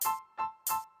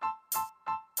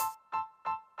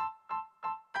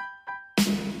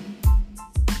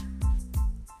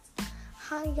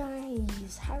Hi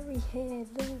guys, Harry here,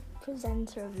 the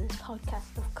presenter of this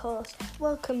podcast, of course.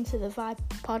 Welcome to the Vibe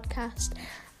podcast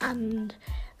and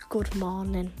good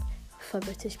morning for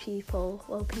British people,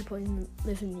 people who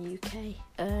live in the UK.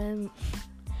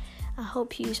 I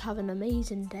hope you have an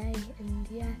amazing day and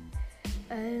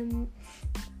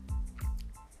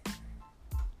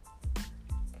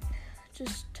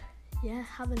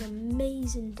have an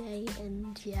amazing day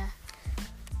and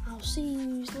I'll see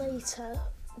you later.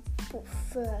 But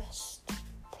first,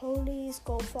 please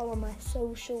go follow my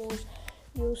socials.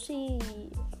 You'll see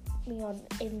me on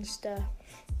Insta,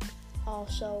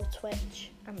 also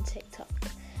Twitch and TikTok.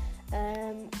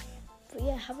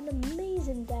 Have an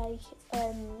amazing day.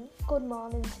 Good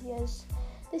morning to you.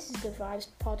 This is the Vibes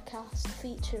podcast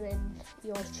featuring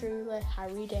yours truly,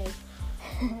 Harry Day.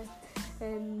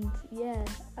 And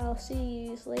I'll see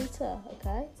you later,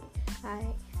 okay?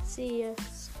 Alright, see you.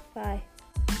 Bye.